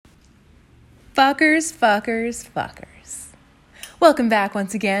Fuckers. Welcome back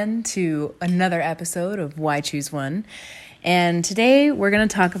once again to another episode of Why Choose One. And today we're going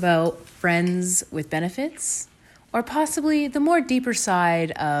to talk about friends with benefits, or possibly the more deeper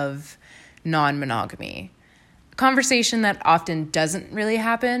side of non-monogamy. A conversation that often doesn't really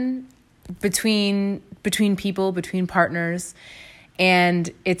happen between people, between partners.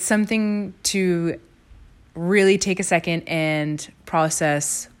 And it's something to really take a second and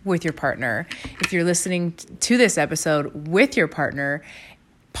process with your partner. If you're listening to this episode with your partner,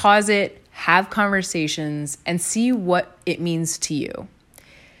 pause it, have conversations, and see what it means to you.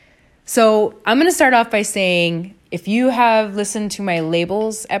 So I'm going to start off by saying, if you have listened to my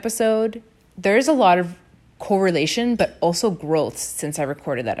labels episode, there's a lot of correlation, but also growth since I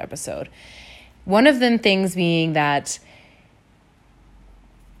recorded that episode. One of them things being that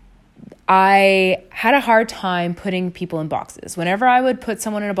I had a hard time putting people in boxes. Whenever I would put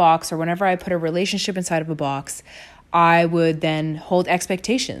someone in a box, or whenever I put a relationship inside of a box, I would then hold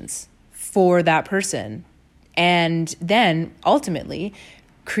expectations for that person, and then ultimately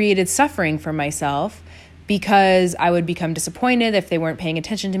created suffering for myself because I would become disappointed if they weren't paying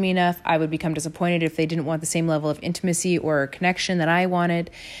attention to me enough. I would become disappointed if they didn't want the same level of intimacy or connection that I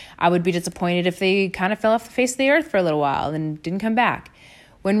wanted. I would be disappointed if they kind of fell off the face of the earth for a little while and didn't come back.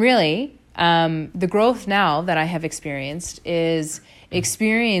 When really, the growth now that I have experienced is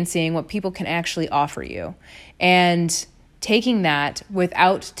experiencing what people can actually offer you and taking that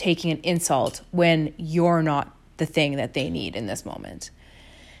without taking an insult when you're not the thing that they need in this moment.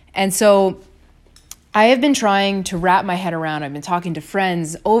 And so I have been trying to wrap my head around, I've been talking to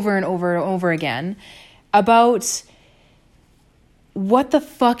friends over and over and over again about what the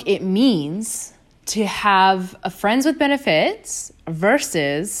fuck it means to have a friends with benefits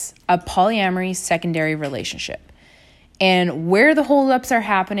versus a polyamory secondary relationship, and where the holdups are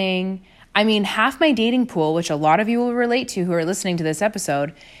happening. I mean, half my dating pool, which a lot of you will relate to who are listening to this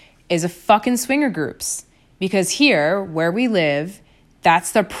episode, is a fucking swinger groups, because here where we live,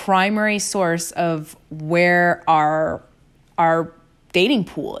 that's the primary source of where our dating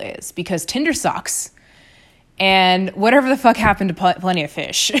pool is, because Tinder sucks. And whatever the fuck happened to Plenty of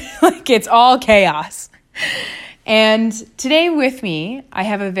Fish. Like, it's all chaos. And today with me, I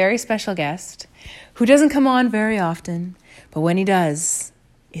have a very special guest who doesn't come on very often, but when he does,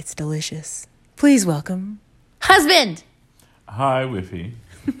 it's delicious. Please welcome, husband. Hi, Whiffy.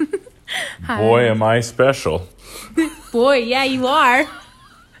 Hi. Boy, am I special. Boy, yeah, you are.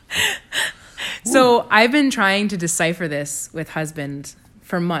 So I've been trying to decipher this with husband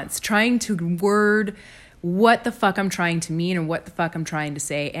for months, trying to word what the fuck I'm trying to mean and what the fuck I'm trying to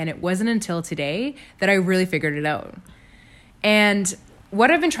say. And it wasn't until today that I really figured it out. And what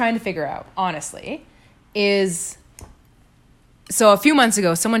I've been trying to figure out, honestly, is, so a few months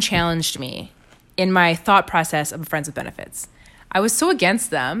ago, someone challenged me in my thought process of friends with benefits. I was so against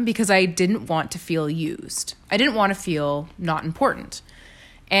them because I didn't want to feel used. I didn't want to feel not important.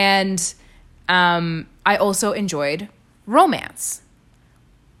 And I also enjoyed romance.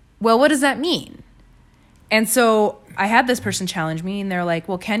 Well, what does that mean? And so I had this person challenge me, and they're like,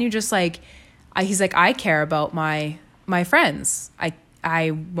 well, can you just he's like, I care about my friends.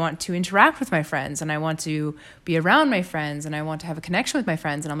 I want to interact with my friends, and I want to be around my friends, and I want to have a connection with my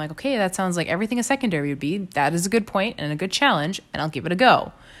friends. And I'm like, okay, that sounds like everything a secondary would be. That is a good point and a good challenge, and I'll give it a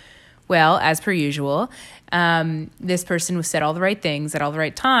go. Well, as per usual, this person said all the right things at all the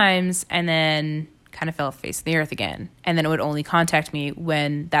right times, and then kind of fell off the face of the earth again. And then it would only contact me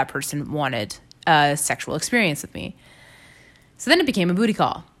when that person wanted a sexual experience with me. So then it became a booty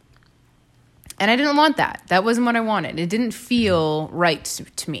call. And I didn't want that. That wasn't what I wanted. It didn't feel right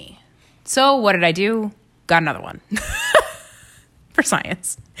to me. So what did I do? Got another one. For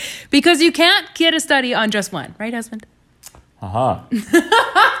science. Because you can't get a study on just one. Right, husband? Uh-huh.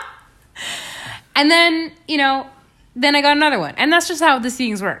 And then, then I got another one. And that's just how these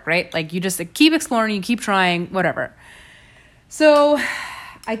things work, right? Like, you just keep exploring, you keep trying, whatever. So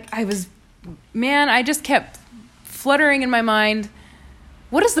I just kept fluttering in my mind,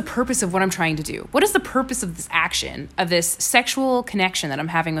 what is the purpose of what I'm trying to do? What is the purpose of this action, of this sexual connection that I'm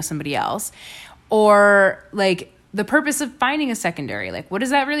having with somebody else? Or, like, the purpose of finding a secondary? Like, what is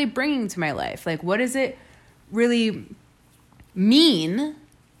that really bringing to my life? Like, what does it really mean,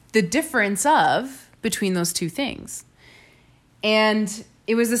 the difference between those two things? And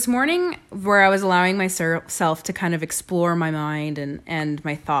it was this morning where I was allowing myself to kind of explore my mind and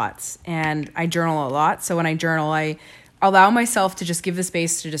my thoughts. And I journal a lot. So when I journal, I allow myself to just give the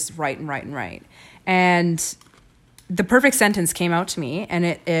space to just write and write and write. And the perfect sentence came out to me, and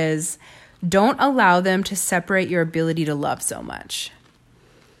it is, don't allow them to separate your ability to love so much.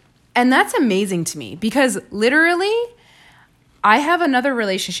 And that's amazing to me because literally I have another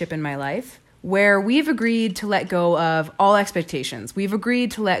relationship in my life where we've agreed to let go of all expectations. We've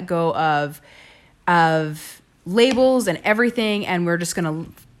agreed to let go of labels and everything, and we're just going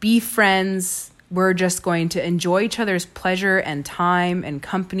to be friends. We're just going to enjoy each other's pleasure and time and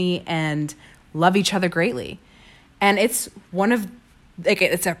company and love each other greatly. And it's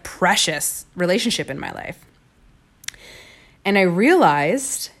it's a precious relationship in my life. And I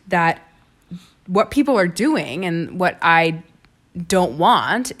realized that what people are doing and what I don't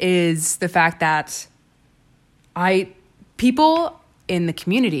want is the fact that people in the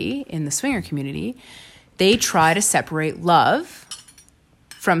community, in the swinger community, they try to separate love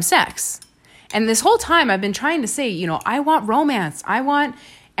from sex. And this whole time I've been trying to say, I want romance. And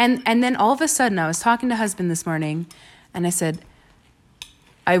then all of a sudden I was talking to husband this morning and I said,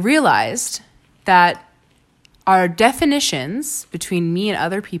 I realized that our definitions between me and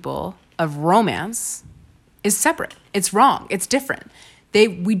other people of romance is separate. It's wrong. It's different.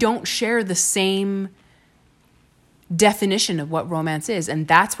 We don't share the same definition of what romance is. And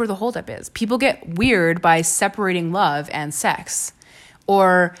that's where the holdup is. People get weird by separating love and sex.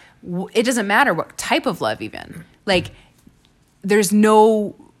 Or it doesn't matter what type of love even. Like, there's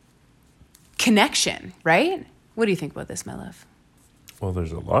no connection, right? What do you think about this, my love? Well,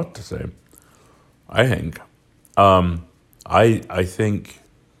 there's a lot to say. I think. I think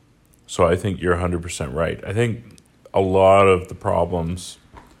you're 100% right. I think a lot of the problems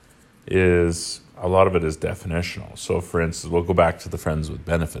it is definitional. So, for instance, we'll go back to the friends with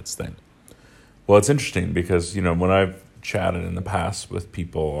benefits thing. Well, it's interesting because, when I've chatted in the past with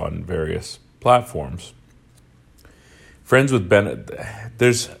people on various platforms, friends with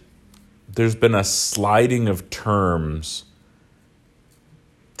there's been a sliding of terms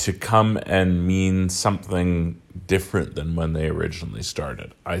to come and mean something different than when they originally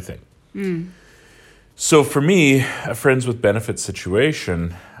started, I think. So for me, a friends with benefits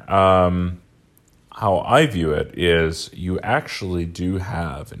situation, how I view it is you actually do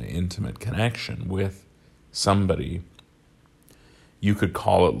have an intimate connection with somebody. You could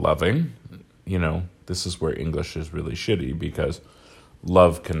call it loving. This is where English is really shitty because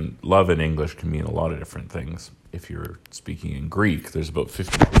love in English can mean a lot of different things. If you're speaking in Greek, there's about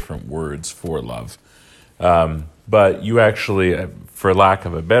 50 different words for love. But you actually, for lack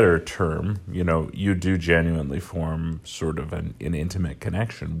of a better term, you do genuinely form sort of an intimate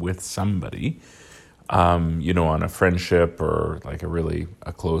connection with somebody, on a friendship or like in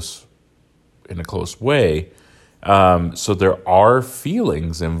a close way. So there are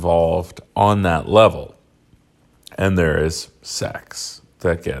feelings involved on that level. And there is sex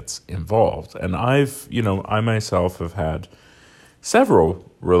that gets involved. And I myself have had several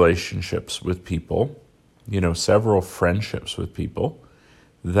relationships with people, several friendships with people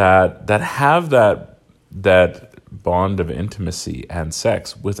that have that bond of intimacy and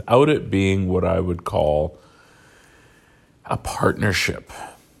sex without it being what I would call a partnership.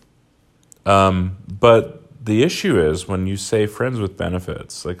 But the issue is when you say friends with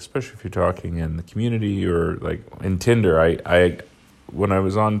benefits, like especially if you're talking in the community or like in Tinder, when I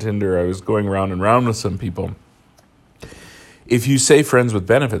was on Tinder, I was going round and round with some people. If you say friends with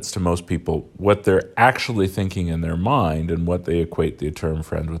benefits to most people, what they're actually thinking in their mind and what they equate the term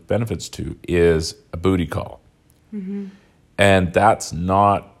friend with benefits to is a booty call. Mm-hmm. And that's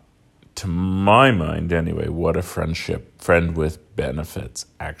not, to my mind anyway, what a friend with benefits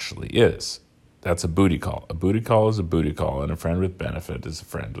actually is. That's a booty call. A booty call is a booty call, and a friend with benefit is a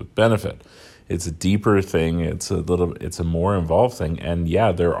friend with benefit. It's a deeper thing. It's a more involved thing. And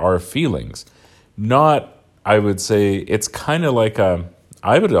yeah, there are feelings. I would say it's kind of like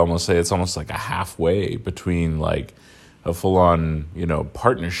I would almost say it's almost like a halfway between like a full-on,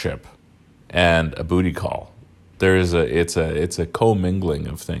 partnership and a booty call. It's a commingling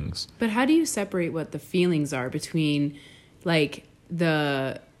of things. But how do you separate what the feelings are between like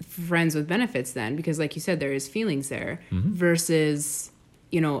the friends with benefits then? Because like you said, there is feelings there versus,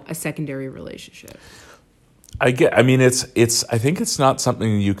 a secondary relationship. I think it's not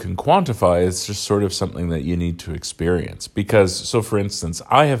something you can quantify. It's just sort of something that you need to experience. Because, so for instance,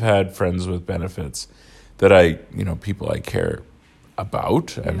 I have had friends with benefits that people I care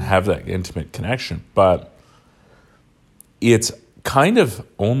about and have that intimate connection. But it's kind of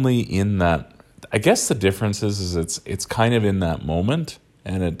only in that, I guess the difference is it's kind of in that moment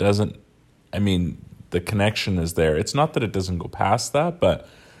and it doesn't, the connection is there. It's not that it doesn't go past that, but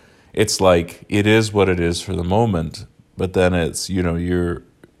it's like it is what it is for the moment, but then it's, you're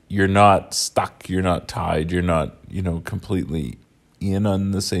not stuck, you're not tied, you're not, completely in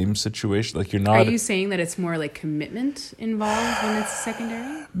on the same situation. Like you're not. Are you saying that it's more like commitment involved when it's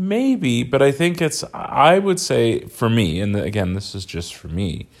secondary? Maybe, but I think I would say for me, and again, this is just for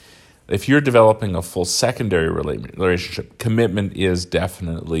me, if you're developing a full secondary relationship, commitment is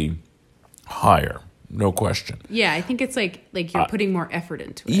definitely higher, no question. Yeah, I think it's like you're putting more effort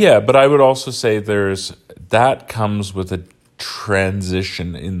into it. Yeah, but I would also say that comes with a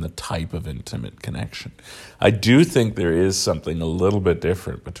transition in the type of intimate connection. I do think there is something a little bit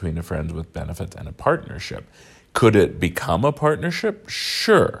different between a friends with benefit and a partnership. Could it become a partnership?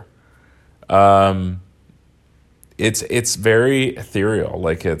 Sure. It's very ethereal.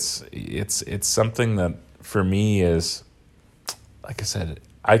 Like it's something that for me is, like I said,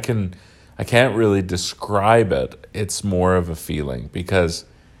 I can't really describe it. It's more of a feeling because,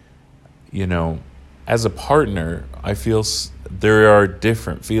 as a partner, I feel there are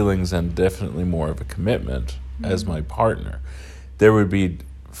different feelings and definitely more of a commitment as my partner. There would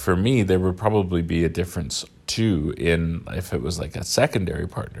probably be a difference too in if it was like a secondary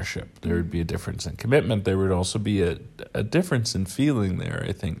partnership. There would be a difference in commitment. There would also be a difference in feeling there,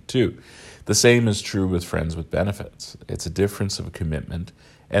 I think, too. The same is true with friends with benefits. It's a difference of a commitment,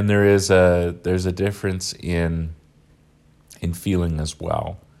 and there's a difference in feeling as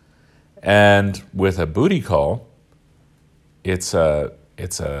well. And with a booty call, it's a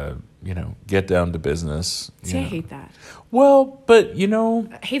get down to business. See, I hate that. Well, but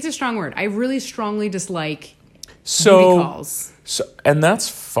hate's a strong word. I really strongly dislike booty calls. So, and that's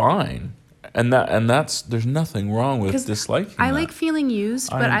fine. And that's there's nothing wrong with disliking I that. like feeling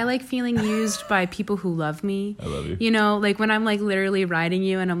used, but I like feeling used by people who love me. I love you. Like when I'm like literally riding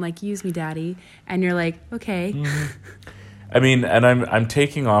you and I'm like, use me, daddy. And you're like, okay. Mm-hmm. I mean, and I'm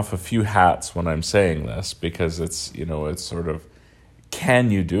taking off a few hats when I'm saying this because it's sort of,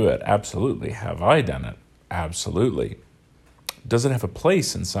 can you do it? Absolutely. Have I done it? Absolutely. Does it have a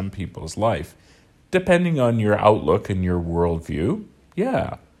place in some people's life? Depending on your outlook and your worldview,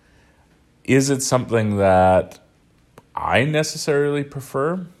 yeah. Is it something that I necessarily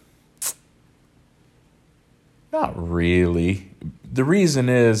prefer? Not really. The reason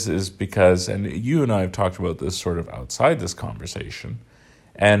is because, and you and I have talked about this sort of outside this conversation,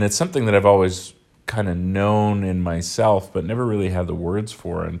 and it's something that I've always kind of known in myself, but never really had the words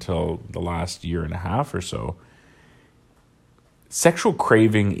for until the last year and a half or so. Sexual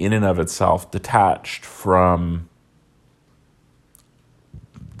craving in and of itself, detached from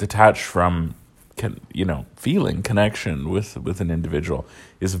feeling connection with an individual,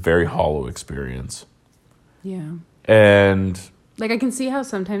 is a very hollow experience. Yeah. And like I can see how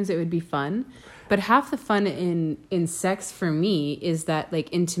sometimes it would be fun, but half the fun in sex for me is that like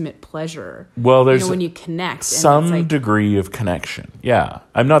intimate pleasure. Well, there's when you connect some degree of connection. Yeah.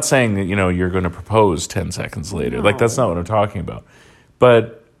 I'm not saying that, you're going to propose 10 seconds later. No. Like that's not what I'm talking about.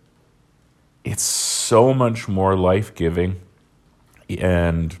 But it's so much more life-giving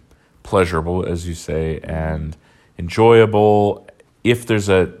and pleasurable, as you say, and enjoyable if there's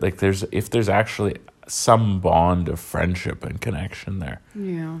actually some bond of friendship and connection there.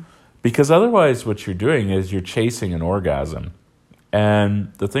 Yeah. Because otherwise what you're doing is you're chasing an orgasm.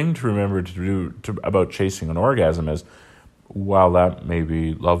 And the thing to remember about chasing an orgasm is, while that may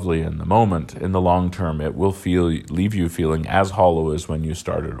be lovely in the moment, in the long term it will leave you feeling as hollow as when you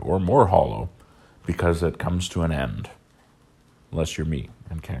started, or more hollow, because it comes to an end. Unless you're me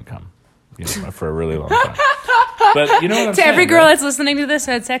and can't come, for a really long time. But you know what I'm saying, every girl that's listening to this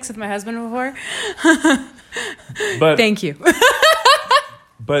who had sex with my husband before. But thank you.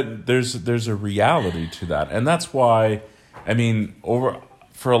 But there's a reality to that, and that's why,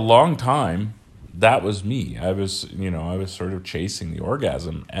 for a long time, that was me. I was sort of chasing the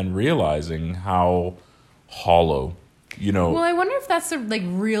orgasm and realizing how hollow, Well, I wonder if that's the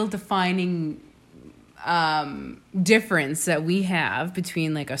real defining difference that we have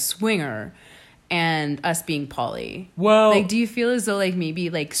between like a swinger and us being poly. Well, do you feel as though maybe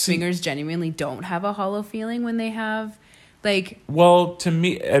swingers genuinely don't have a hollow feeling when they have Well, to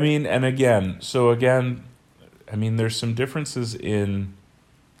me, there's some differences in,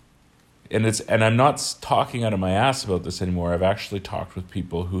 and I'm not talking out of my ass about this anymore. I've actually talked with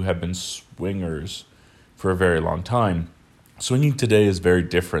people who have been swingers for a very long time. Swinging today is very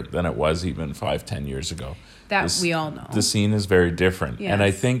different than it was even 5-10 years ago. We all know. The scene is very different. Yes. And I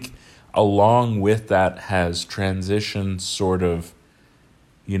think along with that has transitioned sort of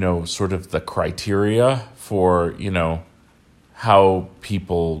the criteria for, how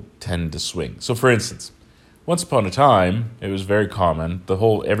people tend to swing. So for instance, once upon a time, it was very common.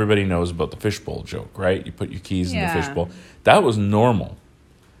 Everybody knows about the fishbowl joke, right? You put your keys in the fishbowl. That was normal.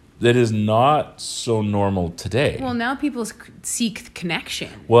 that is not so normal today. Well, now people seek connection.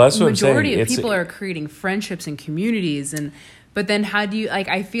 Well, that's what I'm saying. Majority of people are creating friendships and communities, but then how do you like?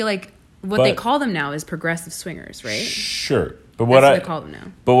 I feel like what they call them now is progressive swingers, right? Sure, but That's what they call them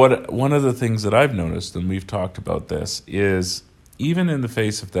now. But one of the things that I've noticed, and we've talked about this, is even in the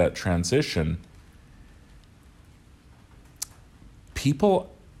face of that transition, people.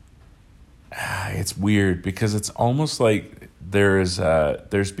 It's weird because it's almost like there's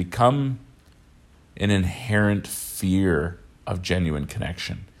become an inherent fear of genuine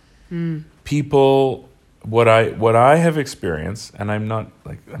connection. People, what I have experienced, and I'm not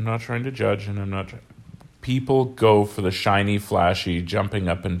trying to judge, and people go for the shiny, flashy, jumping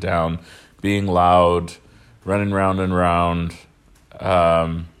up and down, being loud, running round and round,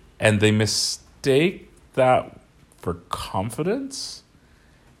 and they mistake that for confidence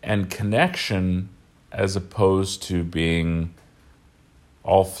and connection, as opposed to being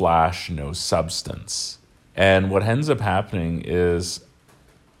all flash, no substance. And what ends up happening is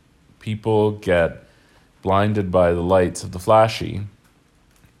people get blinded by the lights of the flashy,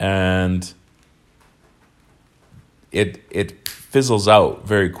 and it fizzles out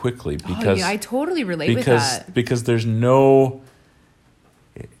very quickly because I totally relate with that. Because there's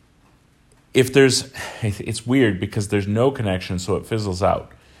it's weird because there's no connection, so it fizzles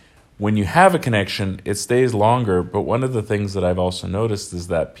out. When you have a connection, it stays longer, but one of the things that I've also noticed is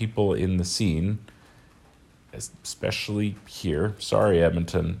that people in the scene, especially here, sorry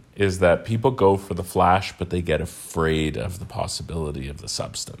Edmonton, is that people go for the flash, but they get afraid of the possibility of the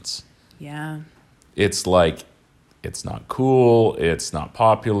substance. Yeah. It's like, it's not cool, it's not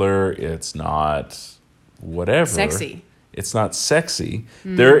popular, it's not whatever. Sexy. It's not sexy.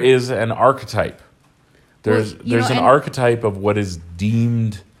 There is an archetype. There's an archetype of what is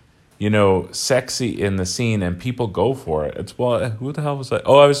deemed, sexy in the scene, and people go for it. It's, well, who the hell was that?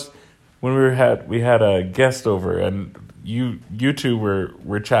 Oh, when we had a guest over, and you two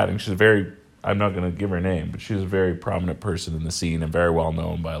were chatting. She's I'm not going to give her name, but she's a very prominent person in the scene and very well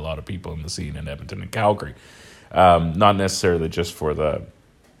known by a lot of people in the scene in Edmonton and Calgary. Not necessarily just for the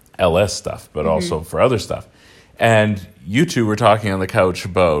LS stuff, but also for other stuff. And you two were talking on the couch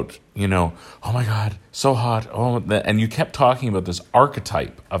about, oh my God, so hot. And you kept talking about this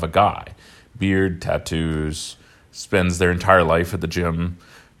archetype of a guy, beard, tattoos, spends their entire life at the gym,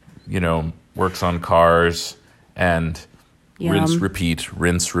 works on cars, and rinse, repeat,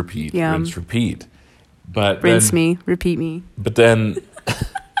 rinse, repeat, rinse, repeat. But rinse me, repeat me. But then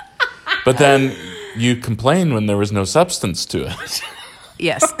you complain when there was no substance to it.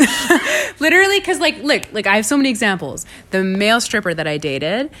 Yes. Literally, because look, I have so many examples. The male stripper that I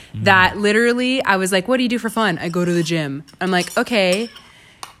dated, that literally, I was like, what do you do for fun? I go to the gym. I'm like, okay,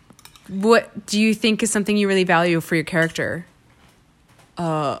 what do you think is something you really value for your character?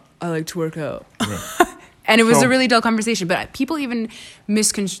 I like to work out. Right. And it was a really dull conversation, but people even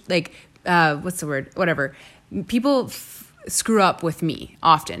what's the word? Whatever. People screw up with me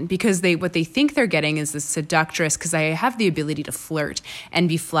often because what they think they're getting is this seductress, because I have the ability to flirt and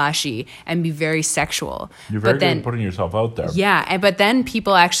be flashy and be very sexual. You're very good at putting yourself out there. Yeah, but then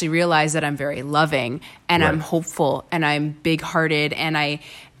people actually realize that I'm very loving and I'm hopeful and I'm big-hearted and I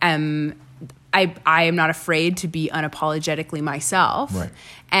am not afraid to be unapologetically myself. Right.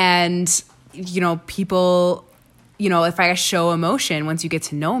 And people, if I show emotion, once you get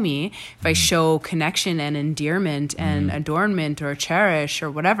to know me, if I show connection and endearment and adornment or cherish or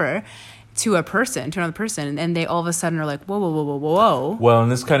whatever to another person, and they all of a sudden are like, whoa, whoa, whoa, whoa, whoa. Well,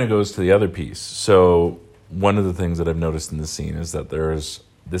 and this kind of goes to the other piece. So one of the things that I've noticed in the scene is that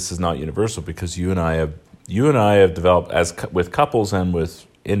this is not universal, because you and I have developed with couples and with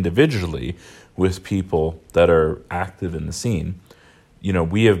individually with people that are active in the scene.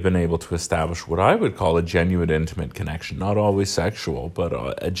 We have been able to establish what I would call a genuine intimate connection, not always sexual, but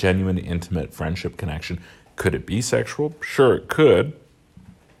a genuine intimate friendship connection. Could it be sexual? Sure, it could.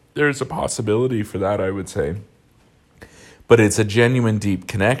 There's a possibility for that, I would say. But it's a genuine, deep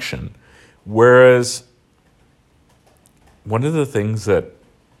connection. Whereas one of the things that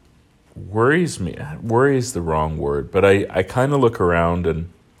worries the wrong word, but I kind of look around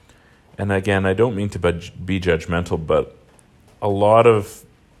and again, I don't mean to be judgmental, but a lot of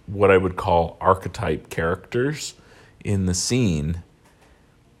what I would call archetype characters in the scene,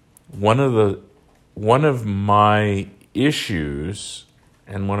 one of my issues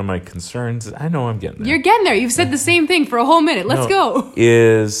and one of my concerns, I know I'm getting there. You're getting there. You've said the same thing for a whole minute. Let's go.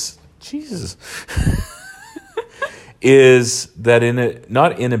 Is Jesus. Is that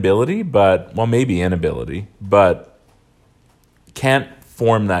not inability, but, well, maybe inability, but can't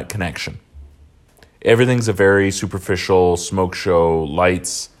form that connection. Everything's a very superficial smoke show,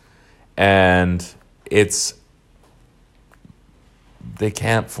 lights, And they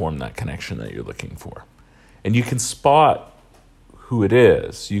can't form that connection that you're looking for. And you can spot who it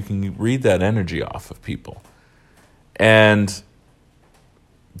is. You can read that energy off of people. And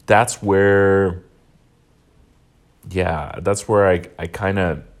that's where I kind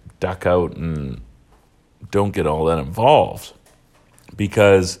of duck out and don't get all that involved,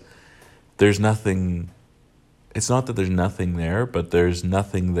 because there's nothing. It's not that there's nothing there, but there's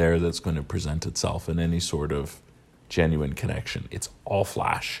nothing there that's going to present itself in any sort of genuine connection. It's all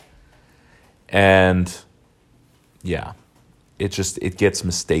flash. And yeah, it gets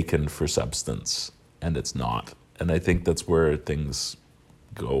mistaken for substance, and it's not. And I think that's where things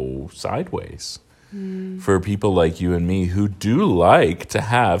go sideways for people like you and me who do like to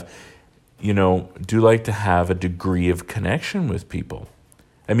have a degree of connection with people.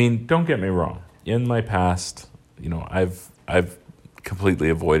 I mean, don't get me wrong. In my past, I've completely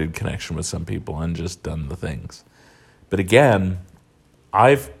avoided connection with some people and just done the things. But again,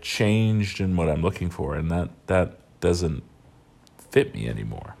 I've changed in what I'm looking for, and that doesn't fit me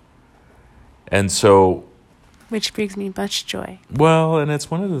anymore. And so, which brings me much joy. Well, and it's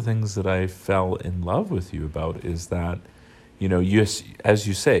one of the things that I fell in love with you about, is that, you, as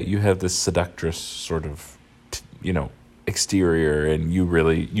you say, you have this seductress sort of, exterior, and you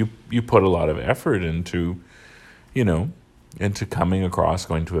really, you put a lot of effort into coming across,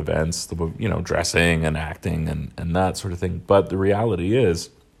 going to events, dressing and acting and that sort of thing. But the reality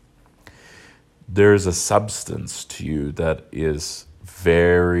is, there's a substance to you that is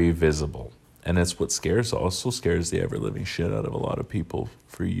very visible. And it's what also scares the ever-living shit out of a lot of people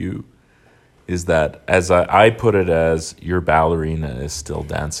for you, is that, as I put it, as your ballerina is still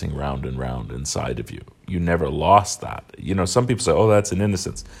dancing round and round inside of you. You never lost that. Some people say, oh, that's an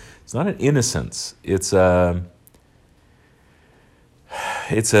innocence. It's not an innocence. It's an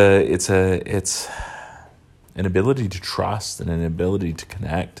ability to trust and an ability to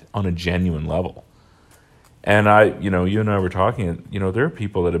connect on a genuine level. And you and I were talking, there are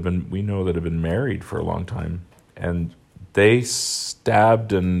people that have been married for a long time, and they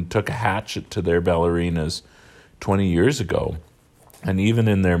stabbed and took a hatchet to their ballerinas 20 years ago. And even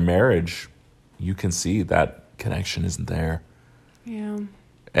in their marriage, you can see that connection isn't there. Yeah.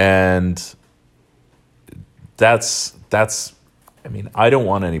 And that's, I don't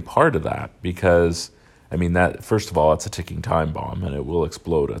want any part of that, because, that, first of all, it's a ticking time bomb, and it will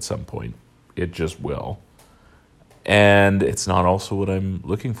explode at some point. It just will. And it's not also what I'm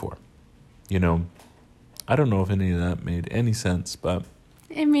looking for. I don't know if any of that made any sense, but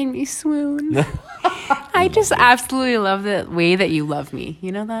it made me swoon. I just absolutely love the way that you love me.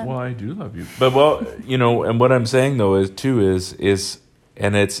 You know that? Well, I do love you. But and what I'm saying though is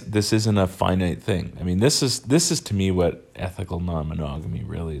this isn't a finite thing. This is to me what ethical non-monogamy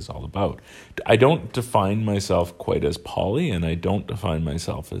really is all about. I don't define myself quite as poly, and I don't define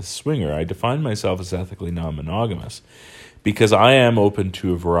myself as swinger. I define myself as ethically non-monogamous, because I am open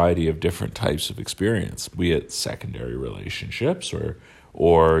to a variety of different types of experience, be it secondary relationships or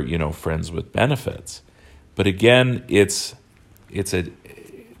friends with benefits. But again, it's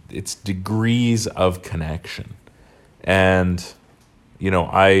degrees of connection. And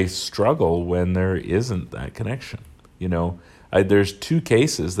I struggle when there isn't that connection. There's two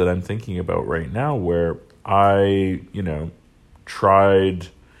cases that I'm thinking about right now where I, tried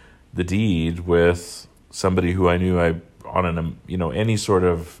the deed with somebody who I knew on any sort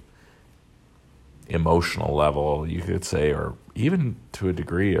of emotional level, you could say, or even to a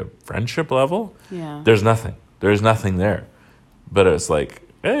degree of friendship level. Yeah. There's nothing there. But it's like,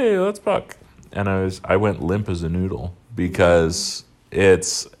 hey, let's fuck. And I went limp as a noodle, because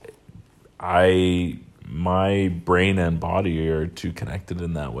my brain and body are too connected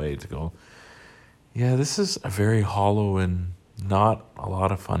in that way to go, yeah, this is a very hollow and not a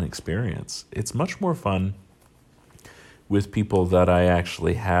lot of fun experience. It's much more fun with people that I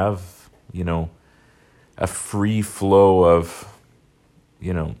actually have, a free flow of,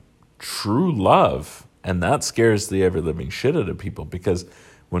 true love. And that scares the ever-living shit out of people, because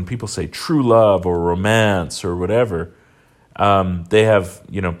when people say true love or romance or whatever, they have,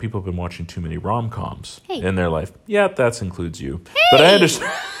 people have been watching too many rom-coms in their life. Yeah, that includes you. Hey! But I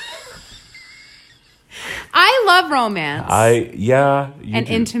understand. I love romance. And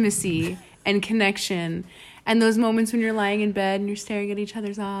intimacy and connection. And those moments when you're lying in bed and you're staring at each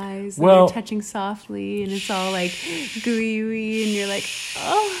other's eyes, and well, they're touching softly, and it's all like gooey, and you're like,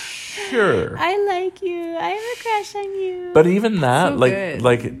 oh, sure, I like you, I have a crush on you. But even that, so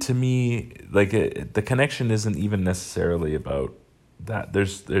like to me, the connection isn't even necessarily about that.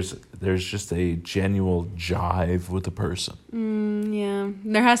 There's just a genuine jive with the person. Yeah,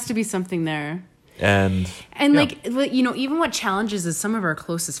 there has to be something there. And yeah. like, you know, even what challenges is some of our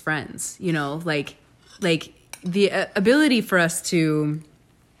closest friends, you know, like the ability for us to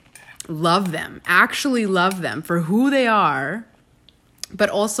actually love them for who they are, but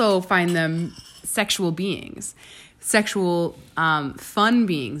also find them sexual beings, sexual fun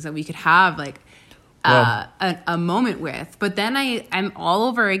beings that we could have like a moment with. But then I'm all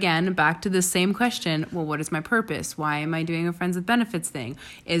over again back to the same question. Well, what is my purpose? Why am I doing a friends with benefits thing?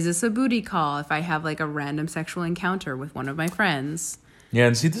 Is this a booty call if I have like a random sexual encounter with one of my friends? Yeah,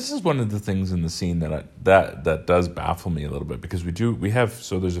 and see, this is one of the things in the scene that does baffle me a little bit, because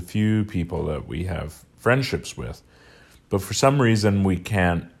there's a few people that we have friendships with, but for some reason we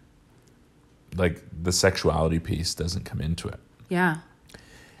can't, like, the sexuality piece doesn't come into it. Yeah,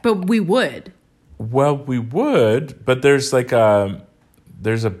 but we would. Well, we would, but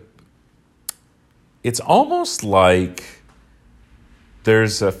it's almost like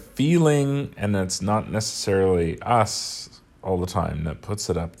there's a feeling, and it's not necessarily us all the time that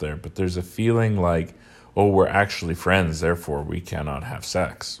puts it up there, but there's a feeling like, oh, we're actually friends, therefore we cannot have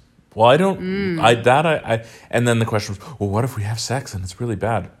sex. Well, and then the question was, well, what if we have sex and it's really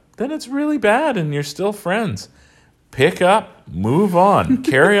bad? Then it's really bad and you're still friends. Pick up, move on,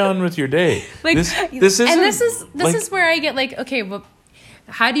 carry on with your day. Like, this is where I get like, okay, well,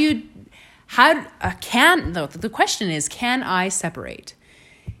 the question is, can I separate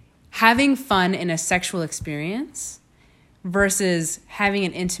having fun in a sexual experience versus having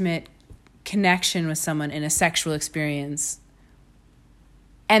an intimate connection with someone in a sexual experience?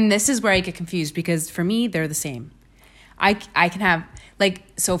 And this is where I get confused, because for me, they're the same. I can have, like,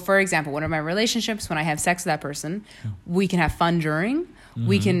 so for example, one of my relationships, when I have sex with that person, we can have fun during,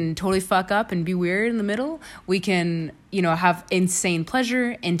 we can totally fuck up and be weird in the middle. We can, you know, have insane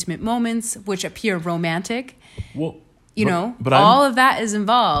pleasure, intimate moments, which appear romantic. Well, but all of that is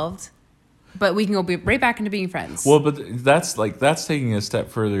involved. But we can go right back into being friends. Well, but that's taking a step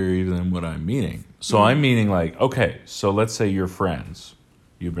further even than what I'm meaning. So I'm meaning like, okay, so let's say you're friends.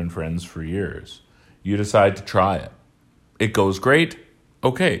 You've been friends for years. You decide to try it. It goes great.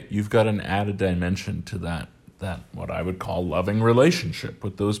 Okay, you've got an added dimension to that what I would call loving relationship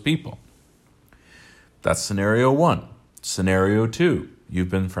with those people. That's scenario 1. Scenario 2, you've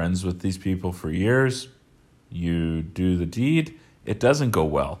been friends with these people for years. You do the deed. It doesn't go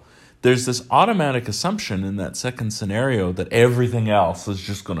well. There's this automatic assumption in that second scenario that everything else is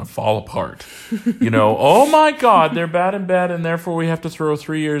just going to fall apart. You know, oh my God, they're bad in bed, and therefore we have to throw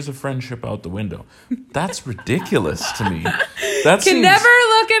 3 years of friendship out the window. That's ridiculous to me. Never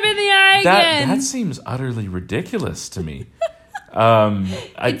look him in the eye again. That seems utterly ridiculous to me.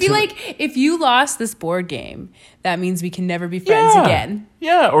 It'd be like, if you lost this board game, that means we can never be friends again.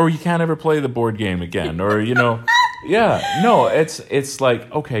 Yeah, or you can't ever play the board game again, or, you know... Yeah, no, it's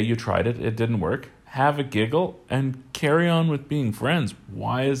like, okay, you tried it, it didn't work. Have a giggle and carry on with being friends.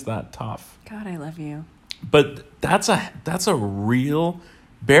 Why is that tough? God, I love you. But that's a real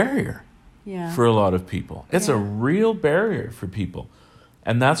barrier for a lot of people. It's a real barrier for people.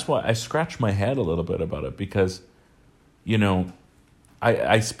 And that's why I scratch my head a little bit about it, because, you know,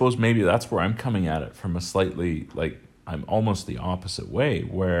 I suppose maybe that's where I'm coming at it from a slightly, like, I'm almost the opposite way,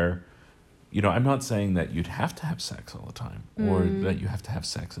 where... You know, I'm not saying that you'd have to have sex all the time or that you have to have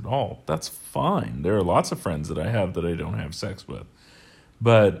sex at all. That's fine. There are lots of friends that I have that I don't have sex with.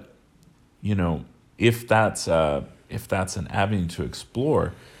 But, you know, if that's an avenue to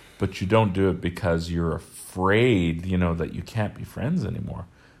explore, but you don't do it because you're afraid, you know, that you can't be friends anymore.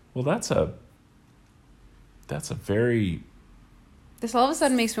 Well, that's a very... This all of a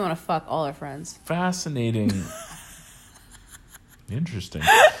sudden makes me want to fuck all our friends. Fascinating. Interesting.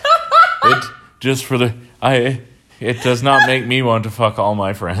 It does not make me want to fuck all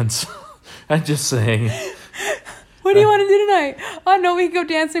my friends. I'm just saying. What do you want to do tonight? Oh, no, we could go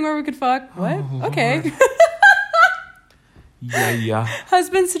dancing or we could fuck. What? Oh, okay. Yeah.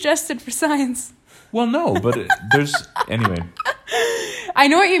 Husband suggested for science. Well, no, but anyway. I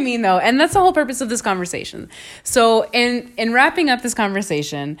know what you mean, though, and that's the whole purpose of this conversation. So in wrapping up this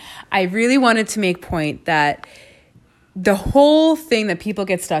conversation, I really wanted to make point that the whole thing that people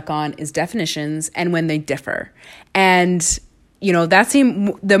get stuck on is definitions and when they differ. And, you know,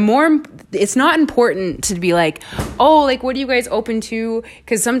 it's not important to be like, oh, like, what are you guys open to?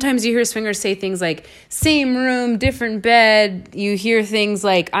 Because sometimes you hear swingers say things like same room, different bed. You hear things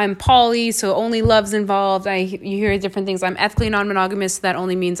like I'm poly, so only love's involved. You hear different things. I'm ethically non-monogamous, so that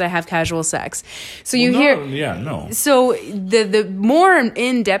only means I have casual sex. So So the more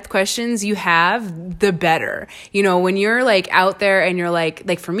in-depth questions you have, the better. You know, when you're like out there and you're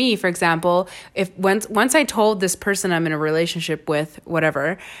like for me, for example, if once I told this person I'm in a relationship relationship with,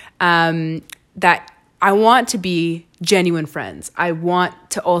 whatever, that I want to be genuine friends. I want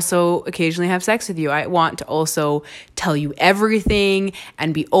to also occasionally have sex with you. I want to also tell you everything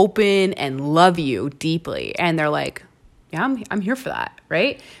and be open and love you deeply. And they're like, yeah, I'm here for that,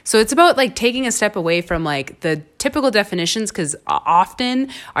 right? So it's about like taking a step away from like the typical definitions, because often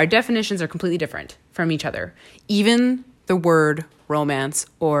our definitions are completely different from each other. Even the word romance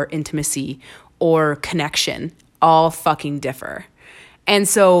or intimacy or connection all fucking differ. And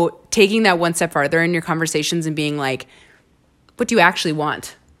so taking that one step farther in your conversations and being like, what do you actually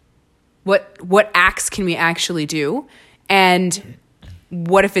want? What acts can we actually do? And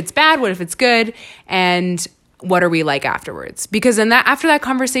what if it's bad? What if it's good? And what are we like afterwards? Because in that, after that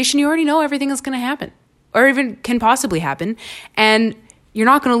conversation, you already know everything is going to happen or even can possibly happen. And you're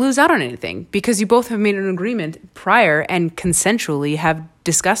not going to lose out on anything because you both have made an agreement prior and consensually have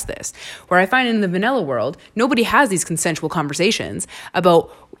discussed this. Where I find in the vanilla world, nobody has these consensual conversations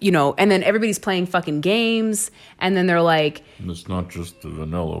about, you know, and then everybody's playing fucking games. And then they're like, it's not just the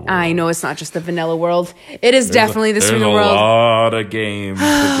vanilla world. I know it's not just the vanilla world. It is definitely the swinger world. There's a lot of games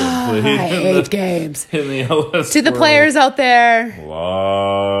that get played. I hate games. In the LS To the world. players out there, A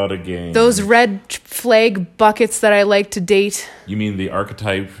lot of games. those red flag buckets that I like to date. You mean the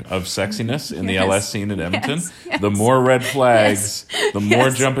archetype of sexiness in the Yes. LS scene at Edmonton? Yes. The more red flags, the more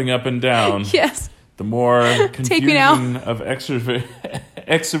Yes. jumping up and down, Yes. the more Take me now. confusion of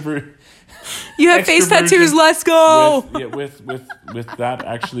extrovert. You have face Extroversion tattoos. Let's go. with that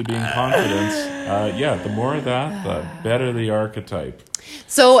actually being confidence. The more of that, the better the archetype.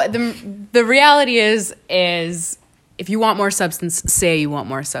 So the reality is if you want more substance, say you want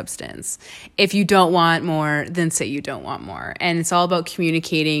more substance. If you don't want more, then say you don't want more. And it's all about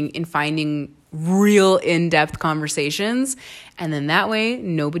communicating and finding real in-depth conversations. And then that way,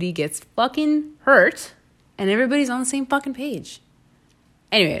 nobody gets fucking hurt and everybody's on the same fucking page.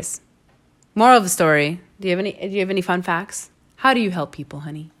 Anyways, moral of the story. Do you have any fun facts? How do you help people,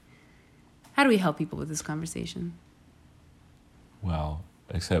 honey? How do we help people with this conversation? Well,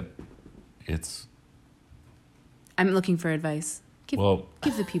 except it's... I'm looking for advice. Give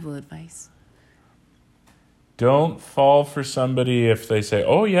the people advice. Don't fall for somebody if they say,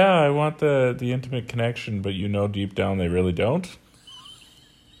 oh yeah, I want the intimate connection, but you know deep down they really don't.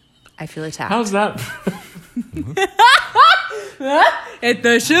 I feel attacked. How's that? If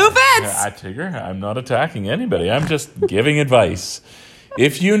the shoe fits. Tigger, I'm not attacking anybody. I'm just giving advice.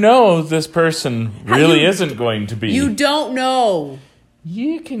 If you know this person really isn't going to be... You don't know.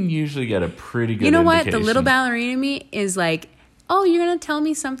 You can usually get a pretty good You know what? indication. The little ballerina in me is like, oh, you're going to tell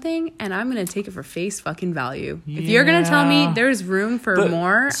me something and I'm going to take it for face fucking value. If you're going to tell me there's room for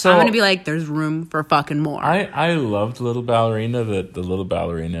more, I'm going to be like, there's room for fucking more. I loved Little Ballerina, that the little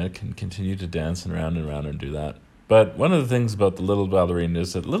ballerina can continue to dance around and around and do that. But one of the things about the little ballerina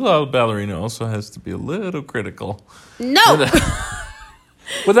is that little ballerina also has to be a little critical. No!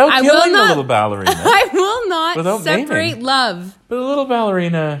 Without killing the little ballerina. I will not Without separate naming. love. But the little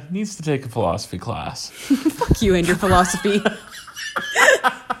ballerina needs to take a philosophy class. Fuck you and your philosophy.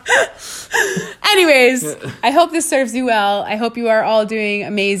 Anyways, I hope this serves you well. I hope you are all doing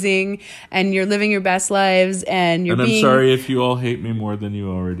amazing and you're living your best lives and you're being... And I'm sorry if you all hate me more than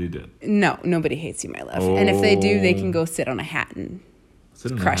you already did. No, nobody hates you, my love. And if they do, they can go sit on a hat and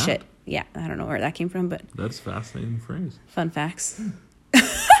crush it. Yeah, I don't know where that came from, but... That's a fascinating phrase. Fun facts.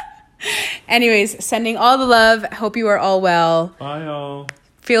 Anyways, sending all the love. Hope you are all well. Bye, all.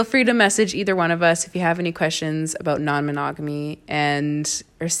 Feel free to message either one of us if you have any questions about non-monogamy and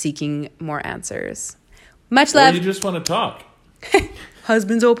are seeking more answers. Much love. Or you just want to talk.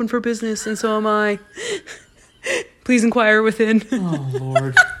 Husband's open for business, and so am I. Please inquire within. Oh,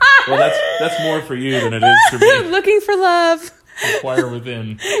 Lord. Well, that's more for you than it is for me. Looking for love. Inquire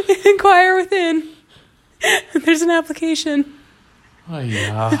within. Inquire within. There's an application. Oh,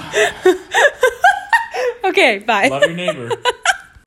 yeah. Okay, bye. Love your neighbor.